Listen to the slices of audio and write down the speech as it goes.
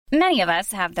Many of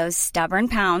us have those stubborn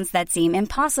pounds that seem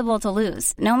impossible to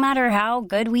lose, no matter how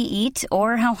good we eat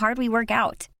or how hard we work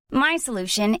out. My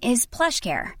solution is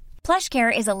PlushCare.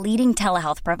 PlushCare is a leading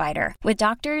telehealth provider with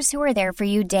doctors who are there for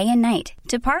you day and night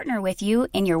to partner with you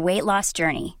in your weight loss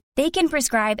journey. They can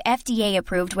prescribe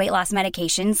FDA-approved weight loss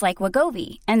medications like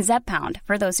Wegovy and Zepbound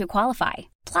for those who qualify.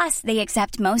 Plus, they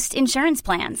accept most insurance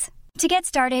plans. To get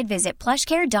started, visit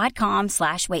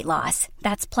plushcare.com/weightloss.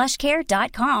 That's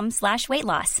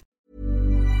plushcare.com/weightloss.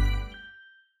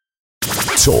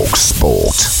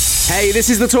 talkSPORT. Hey, this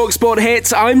is the talkSPORT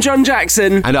Hits. I'm John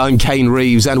Jackson. And I'm Kane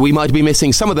Reeves, and we might be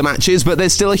missing some of the matches, but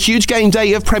there's still a huge game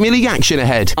day of Premier League action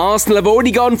ahead. Arsenal have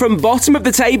already gone from bottom of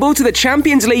the table to the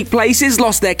Champions League places,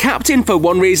 lost their captain for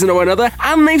one reason or another,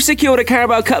 and they've secured a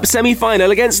Carabao Cup semi-final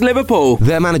against Liverpool.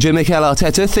 Their manager, Mikel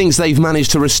Arteta, thinks they've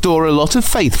managed to restore a lot of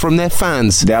faith from their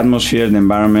fans. The atmosphere, the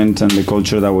environment, and the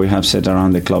culture that we have set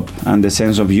around the club, and the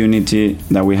sense of unity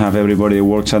that we have, everybody who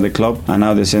works at the club, and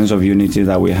now the sense of unity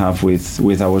that we have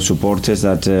with our supporters,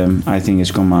 that I think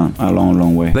it's come a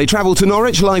long way. They travel to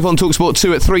Norwich, live on talkSPORT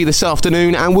 2 at 3 this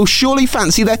afternoon, and will surely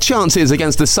fancy their chances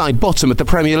against the side bottom of the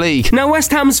Premier League. Now,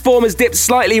 West Ham's form has dipped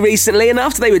slightly recently, and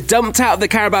after they were dumped out of the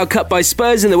Carabao Cup by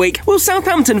Spurs in the week, will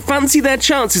Southampton fancy their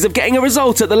chances of getting a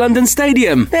result at the London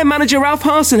Stadium? Their manager Ralph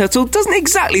Hasenhüttl doesn't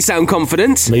exactly sound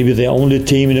confident. Maybe the only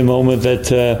team in the moment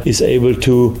that is able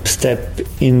to step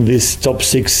in this top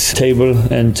 6 table,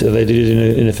 and they did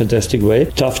it in a fantastic way.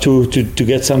 Tough to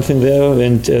get something there.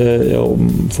 And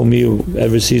for me,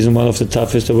 every season, one of the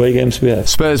toughest away games we have.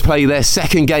 Spurs play their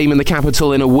second game in the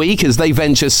capital in a week as they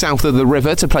venture south of the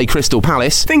river to play Crystal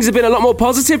Palace. Things have been a lot more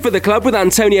positive for the club with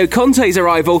Antonio Conte's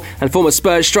arrival, and former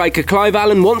Spurs striker Clive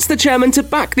Allen wants the chairman to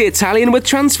back the Italian with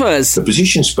transfers. The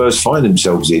position Spurs find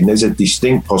themselves in, there's a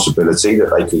distinct possibility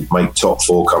that they could make top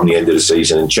 4 come the end of the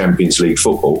season in Champions League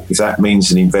football. If that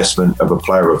means an investment of a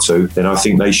player or two, then I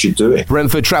think they should do it.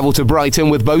 Brentford travel to Brighton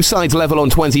with both sides level on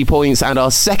 20 points, and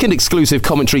our second exclusive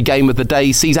commentary game of the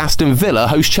day sees Aston Villa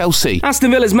host Chelsea.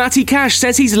 Aston Villa's Matty Cash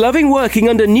says he's loving working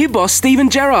under new boss Steven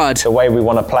Gerrard. The way we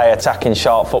want to play attacking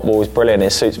sharp football is brilliant.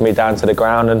 It suits me down to the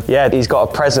ground, and yeah, he's got a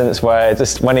presence where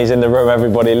just when he's in the room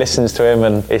everybody listens to him,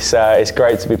 and it's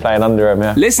great to be playing under him.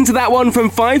 Yeah. Listen to that one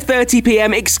from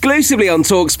 5:30pm exclusively on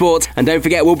talkSPORT, and don't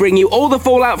forget we'll bring you all the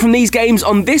fallout from these games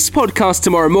on this podcast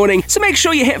tomorrow morning, so make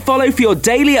sure you hit follow for your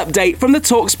daily update from the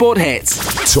talkSPORT Hits.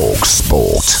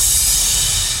 talkSPORT.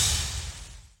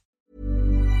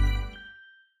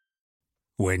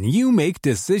 When you make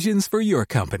decisions for your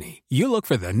company, you look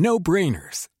for the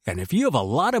no-brainers. And if you have a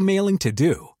lot of mailing to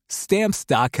do,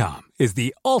 Stamps.com is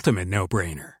the ultimate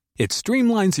no-brainer. It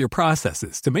streamlines your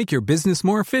processes to make your business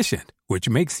more efficient, which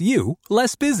makes you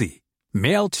less busy.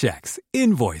 Mail checks,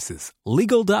 invoices,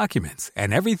 legal documents,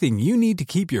 and everything you need to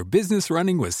keep your business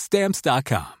running with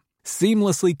Stamps.com.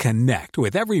 Seamlessly connect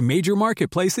with every major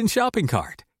marketplace and shopping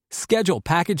cart. Schedule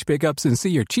package pickups and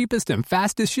see your cheapest and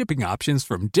fastest shipping options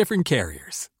from different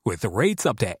carriers, with rates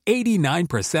up to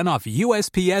 89% off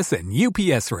USPS and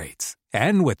UPS rates.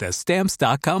 And with the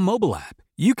Stamps.com mobile app,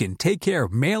 you can take care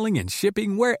of mailing and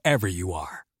shipping wherever you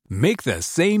are. Make the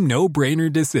same no-brainer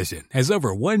decision as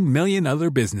over 1 million other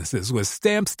businesses with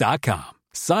Stamps.com.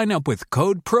 Sign up with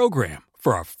code PROGRAM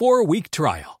for a 4-week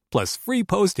trial, plus free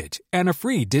postage and a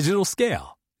free digital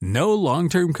scale. No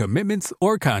long-term commitments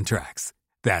or contracts.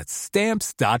 That's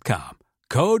Stamps.com.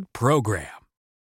 Code PROGRAM.